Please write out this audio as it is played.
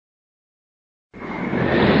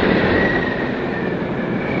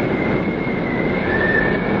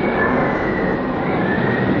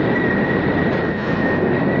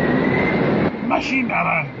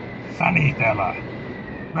fella,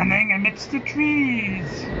 running amidst the trees.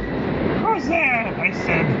 Who's there? I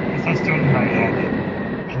said as I stood in my head,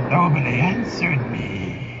 and nobody answered me.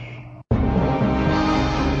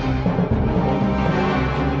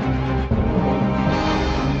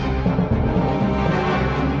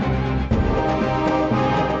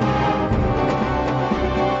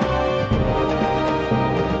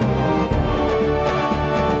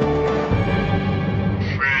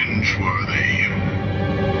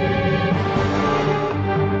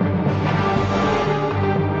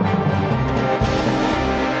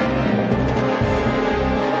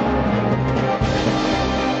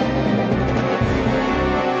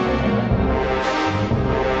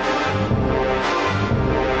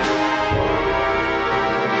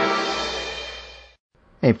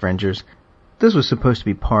 Hey Fringers, this was supposed to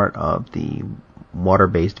be part of the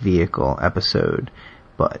water-based vehicle episode,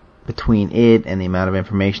 but between it and the amount of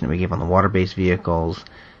information that we gave on the water-based vehicles,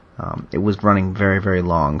 it was running very, very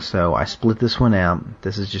long, so I split this one out.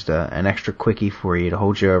 This is just an extra quickie for you to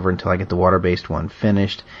hold you over until I get the water-based one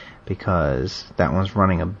finished, because that one's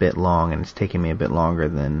running a bit long and it's taking me a bit longer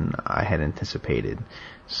than I had anticipated.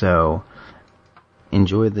 So,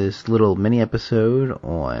 enjoy this little mini episode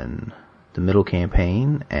on the middle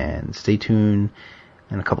campaign, and stay tuned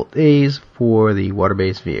in a couple of days for the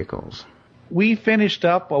water-based vehicles. We finished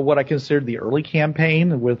up what I considered the early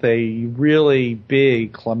campaign with a really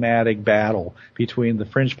big climatic battle between the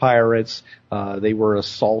Fringe Pirates. They were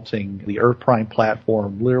assaulting the Earth Prime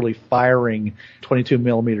platform, literally firing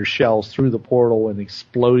 22mm shells through the portal and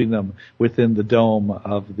exploding them within the dome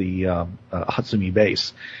of the Hatsumi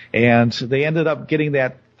base. And they ended up getting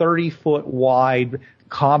that 30-foot wide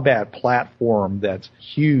combat platform, that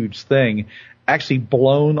huge thing, actually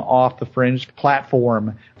blown off the Fringe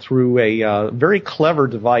platform through a very clever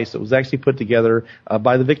device that was actually put together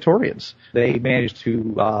by the Victorians. They managed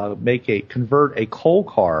to convert a coal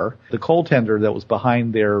car, the coal tender that was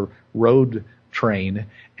behind their road train,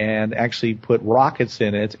 and actually put rockets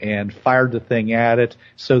in it and fired the thing at it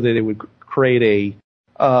so that it would create a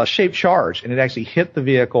shaped charge, and it actually hit the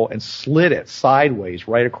vehicle and slid it sideways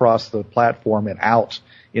right across the platform and out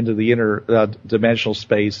into the inner dimensional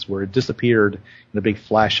space, where it disappeared in a big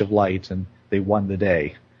flash of light, and they won the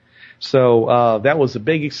day. So that was a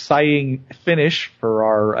big, exciting finish for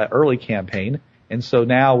our early campaign. And so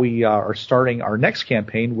now we are starting our next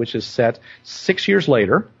campaign, which is set 6 years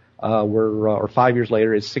later. Or 5 years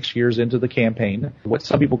later. It's 6 years into the campaign. What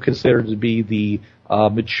some people consider to be the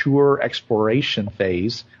mature exploration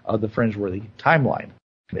phase of the Fringeworthy timeline.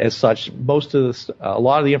 As such, a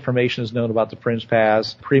lot of the information is known about the Fringe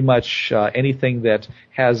Pass. Pretty much anything that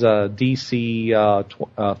has a DC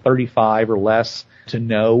 35 or less to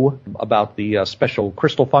know about the special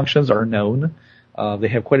crystal functions are known. They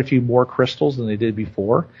have quite a few more crystals than they did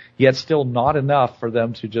before, yet still not enough for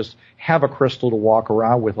them to just have a crystal to walk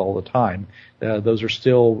around with all the time. Those are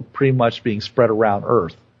still pretty much being spread around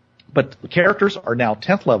Earth. But the characters are now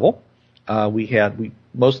 10th level.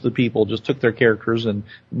 Most of the people just took their characters and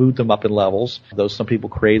moved them up in levels, though some people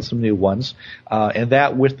created some new ones. And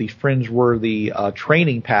that, with the Fringeworthy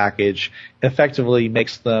training package, effectively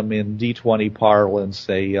makes them, in D20 parlance,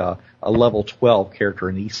 a level 12 character,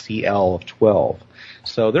 an ECL of 12.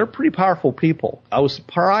 So they're pretty powerful people. I was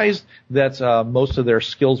surprised that most of their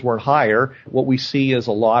skills weren't higher. What we see is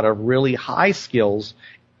a lot of really high skills,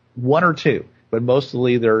 1 or 2. But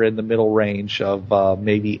mostly they're in the middle range of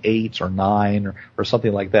maybe 8 or 9 or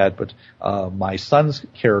something like that. But my son's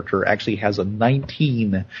character actually has a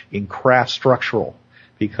 19 in craft structural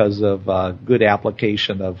because of good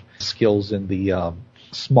application of skills in the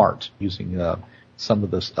smart, using some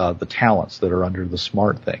of the talents that are under the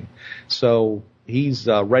smart thing. So he's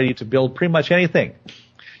ready to build pretty much anything.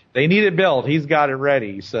 They need it built. He's got it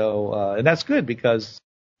ready. So and that's good, because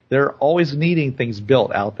they're always needing things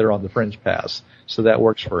built out there on the Fringe Pass, so that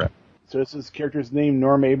works for him. So is his character's name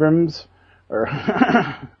Norm Abrams, or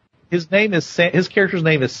his character's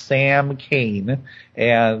name is Sam Kane,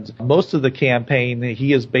 and most of the campaign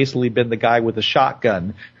he has basically been the guy with a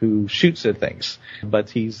shotgun who shoots at things. But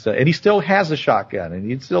he still has a shotgun,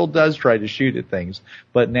 and he still does try to shoot at things.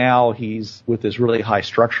 But now he's with this really high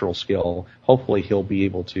structural skill. Hopefully, he'll be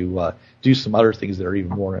able to do some other things that are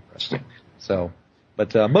even more interesting. So.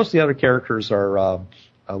 But most of the other characters are,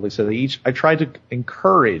 like I said, I tried to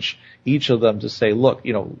encourage each of them to say, look,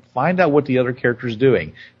 find out what the other character's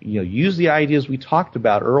doing. Use the ideas we talked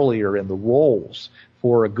about earlier in the roles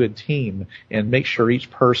for a good team, and make sure each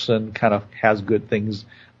person kind of has good things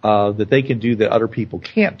that they can do that other people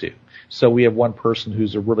can't do. So we have one person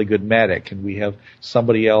who's a really good medic, and we have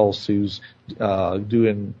somebody else who's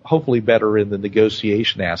doing hopefully better in the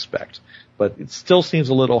negotiation aspect. but it still seems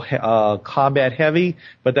a little combat heavy,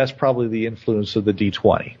 but that's probably the influence of the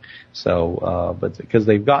D20. So, but because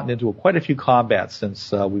they've gotten into quite a few combats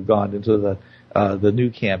since we've gone into the new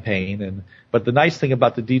campaign, but the nice thing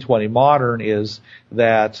about the D20 Modern is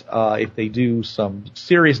that if they do some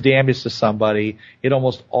serious damage to somebody, it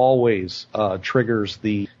almost always triggers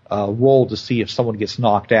the roll to see if someone gets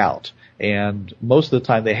knocked out. And most of the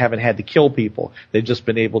time they haven't had to kill people. They've just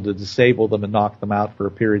been able to disable them and knock them out for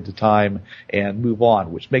a period of time and move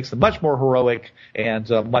on, which makes them much more heroic and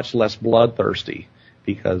much less bloodthirsty,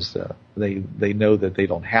 because they know that they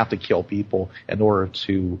don't have to kill people in order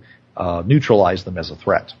to neutralize them as a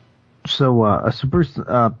threat. So Bruce,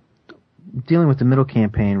 dealing with the middle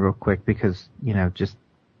campaign real quick, because, just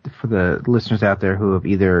for the listeners out there who have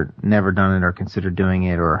either never done it or considered doing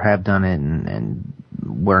it or have done it and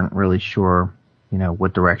weren't really sure,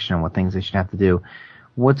 what direction and what things they should have to do,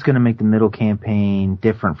 what's going to make the middle campaign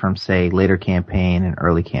different from, say, later campaign and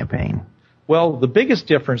early campaign? Well, the biggest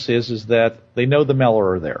difference is that they know the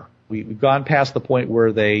Meller are there. We've gone past the point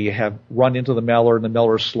where they have run into the Meller and the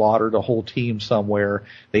Meller slaughtered a whole team somewhere.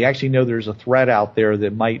 They actually know there's a threat out there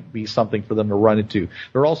that might be something for them to run into.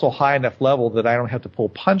 They're also high enough level that I don't have to pull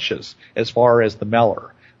punches as far as the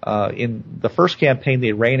Meller. In the first campaign,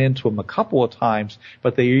 they ran into them a couple of times,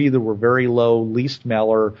 but they either were very low, least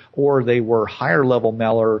Meller, or they were higher level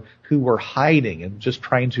Meller who were hiding and just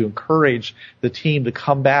trying to encourage the team to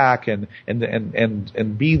come back and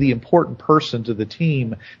be the important person to the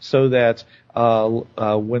team, so that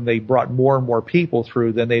when they brought more and more people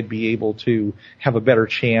through, then they'd be able to have a better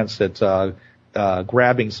chance at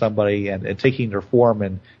grabbing somebody and taking their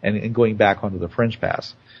form and going back onto the fringe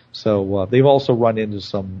pass. So they've also run into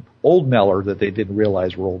some old Meller that they didn't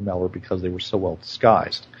realize were old Meller because they were so well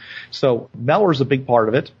disguised. So Meller is a big part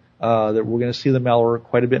of it. That we're going to see the Meller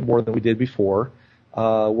quite a bit more than we did before.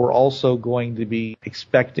 We're also going to be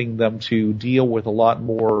expecting them to deal with a lot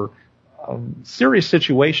more serious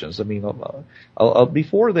situations. I mean,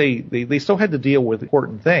 before they still had to deal with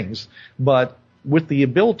important things, but with the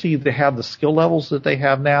ability to have the skill levels that they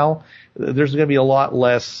have now, there's going to be a lot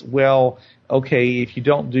less, well, okay, if you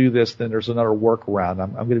don't do this, then there's another workaround.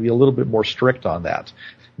 I'm going to be a little bit more strict on that.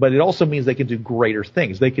 But it also means they can do greater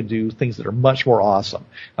things. They can do things that are much more awesome.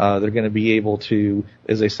 They're going to be able to,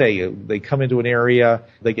 as they say, they come into an area,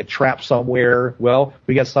 they get trapped somewhere. Well,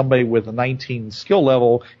 we got somebody with a 19 skill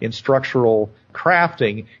level in structural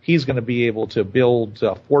crafting. He's going to be able to build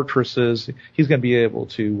fortresses. He's going to be able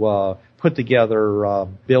to put together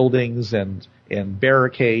buildings and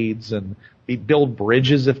barricades and build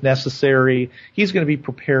bridges if necessary. He's going to be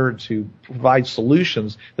prepared to provide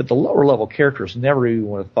solutions that the lower level characters never even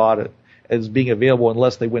would have thought it as being available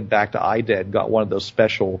unless they went back to IDED and got one of those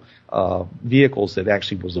special vehicles that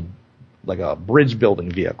actually was like a bridge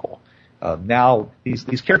building vehicle. Now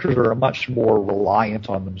these characters are much more reliant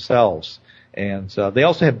on themselves. And they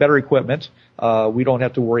also have better equipment. We don't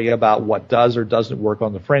have to worry about what does or doesn't work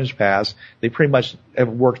on the fringe pass. They pretty much have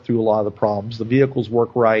worked through a lot of the problems. The vehicles work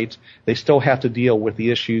right. They still have to deal with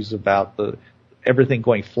the issues about everything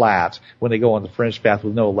going flat when they go on the fringe path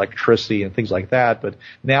with no electricity and things like that. But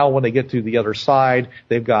now when they get to the other side,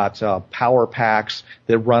 they've got power packs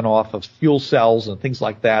that run off of fuel cells and things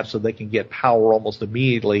like that, so they can get power almost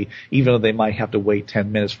immediately, even though they might have to wait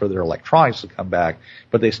 10 minutes for their electronics to come back.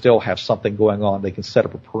 But they still have something going on. They can set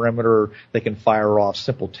up a perimeter. They can fire off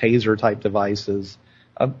simple taser type devices.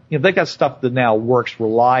 They got stuff that now works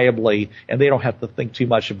reliably, and they don't have to think too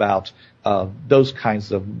much about those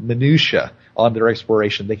kinds of minutia on their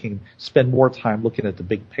exploration. They can spend more time looking at the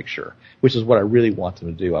big picture, which is what I really want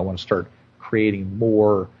them to do. I want to start creating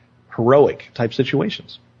more heroic type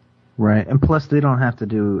situations. Right, and plus they don't have to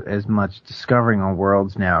do as much discovering on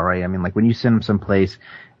worlds now, right? I mean, like when you send them someplace,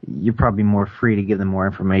 you're probably more free to give them more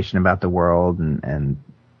information about the world, and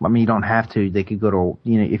I mean, you don't have to. They could go to,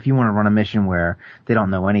 if you want to run a mission where they don't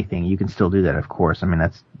know anything, you can still do that, of course. I mean,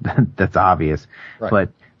 that's obvious. Right. But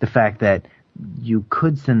the fact that you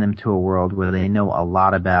could send them to a world where they know a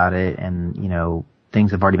lot about it and,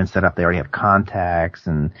 things have already been set up. They already have contacts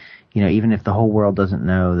and, even if the whole world doesn't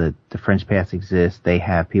know that the Fringe Pass exists, they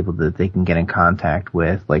have people that they can get in contact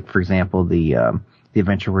with. Like, for example, the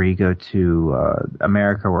adventure where you go to,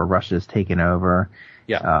 America where Russia's taken over.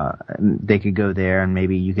 Yeah. They could go there and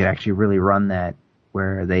maybe you could actually really run that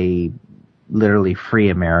where they literally free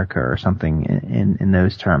America or something in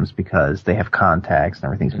those terms because they have contacts and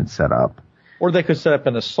everything's been set up. Or they could set up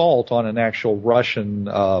an assault on an actual Russian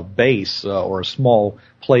base or a small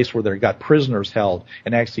place where they've got prisoners held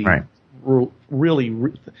and actually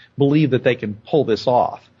really believe that they can pull this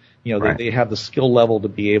off. You know, Right. they have the skill level to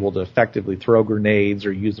be able to effectively throw grenades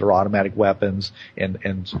or use their automatic weapons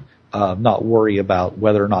and not worry about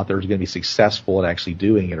whether or not they're going to be successful at actually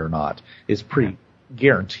doing it or not. It's pretty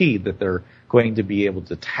guaranteed that they're going to be able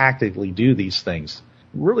to tactically do these things.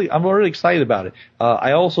 I'm really excited about it.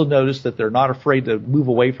 I also noticed that they're not afraid to move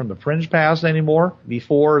away from the fringe paths anymore.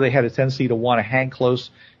 Before, they had a tendency to want to hang close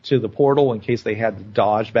to the portal in case they had to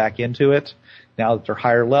dodge back into it. Now that they're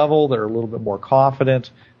higher level, they're a little bit more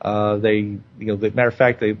confident. Matter of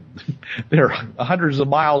fact, they're hundreds of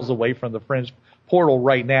miles away from the fringe portal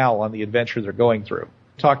right now on the adventure they're going through.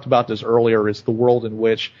 Talked about this earlier. It's the world in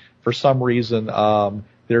which, for some reason,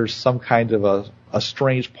 there's some kind of a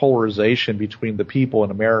strange polarization between the people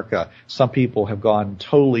in America. Some people have gone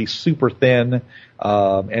totally super thin,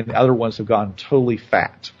 and other ones have gone totally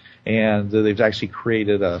fat. And they've actually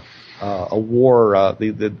created a war.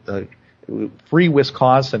 Free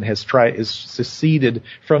Wisconsin is seceded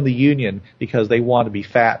from the Union because they want to be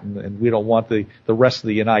fat, and we don't want the rest of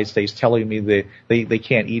the United States telling me they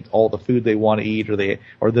can't eat all the food they want to eat,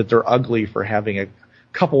 or that they're ugly for having a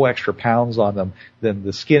couple extra pounds on them than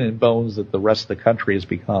the skin and bones that the rest of the country has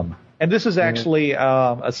become. And this is actually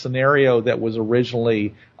a scenario that was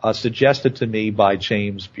originally suggested to me by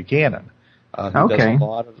James Buchanan, who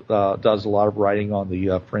does a lot of writing on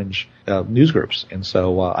the fringe news groups. And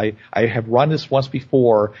so I have run this once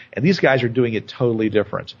before, and these guys are doing it totally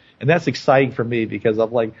different. And that's exciting for me because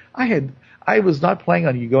I'm like, I was not planning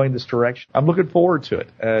on you going this direction. I'm looking forward to it.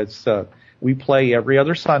 We play every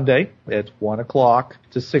other Sunday at 1 o'clock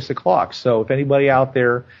to 6 o'clock. So if anybody out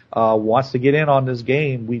there wants to get in on this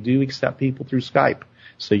game, we do accept people through Skype.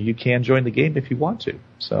 So you can join the game if you want to.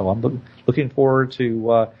 So I'm looking forward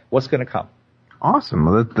to what's going to come. Awesome.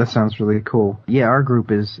 Well, that sounds really cool. Yeah, our group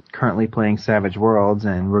is currently playing Savage Worlds,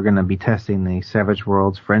 and we're going to be testing the Savage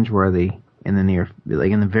Worlds Fringeworthy in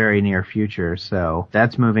the very near future. So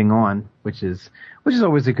that's moving on, which is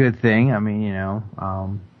always a good thing. I mean,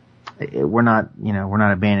 we're not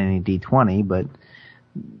abandoning D20, but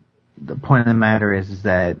the point of the matter is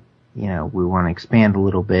that, we want to expand a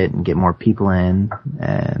little bit and get more people in.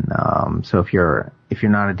 And, so if you're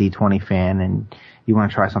not a D20 fan and you want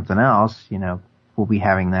to try something else, we'll be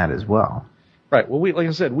having that as well. Right. Well, like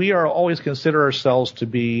I said, we are always consider ourselves to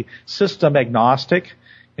be system agnostic,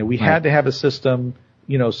 and we had to have a system,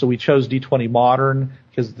 so we chose D20 Modern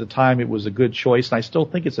because at the time it was a good choice, and I still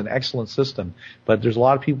think it's an excellent system. But there's a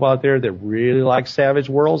lot of people out there that really like Savage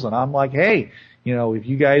Worlds, and I'm like, hey, if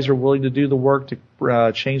you guys are willing to do the work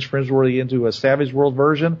to change Fringeworthy into a Savage World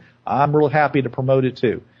version, I'm real happy to promote it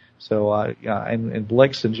too. So, and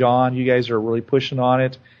Blix and John, you guys are really pushing on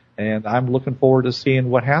it, and I'm looking forward to seeing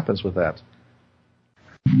what happens with that.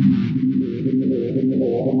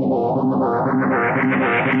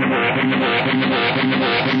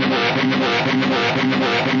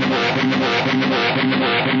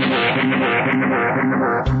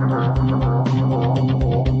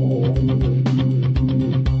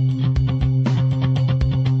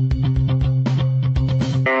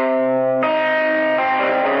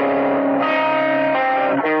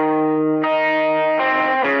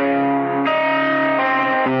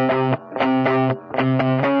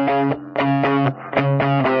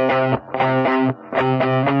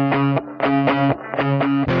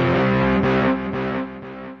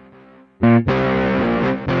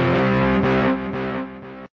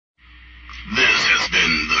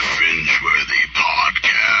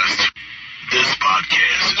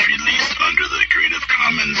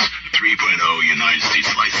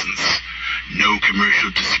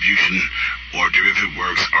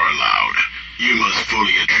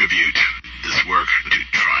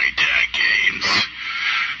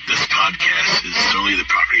 This podcast is solely the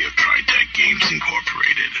property of TriTech Games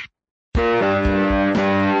Incorporated.